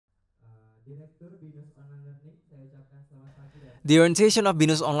The orientation of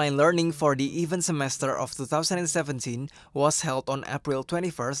BINUS Online Learning for the even semester of 2017 was held on April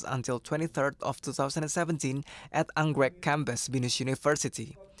 21st until 23rd of 2017 at Anggrek Campus, BINUS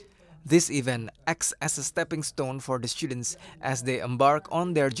University. This event acts as a stepping stone for the students as they embark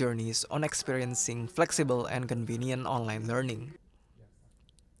on their journeys on experiencing flexible and convenient online learning.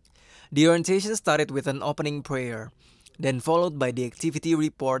 The orientation started with an opening prayer, then followed by the activity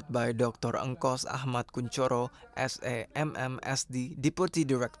report by Dr. Engkos Ahmad Kunchoro as a MMSD Deputy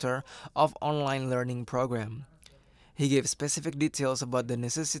Director of Online Learning Program. He gave specific details about the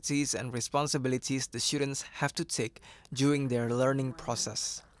necessities and responsibilities the students have to take during their learning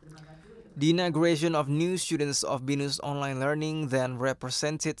process. The inauguration of new students of BINUS Online Learning then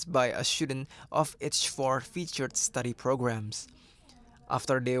represented by a student of each 4 featured study programs.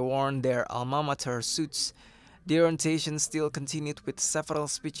 After they worn their alma mater suits, the orientation still continued with several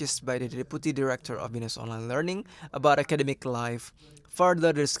speeches by the Deputy Director of BINUS Online Learning about academic life,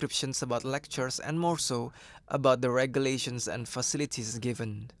 further descriptions about lectures, and more so about the regulations and facilities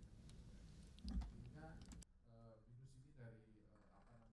given.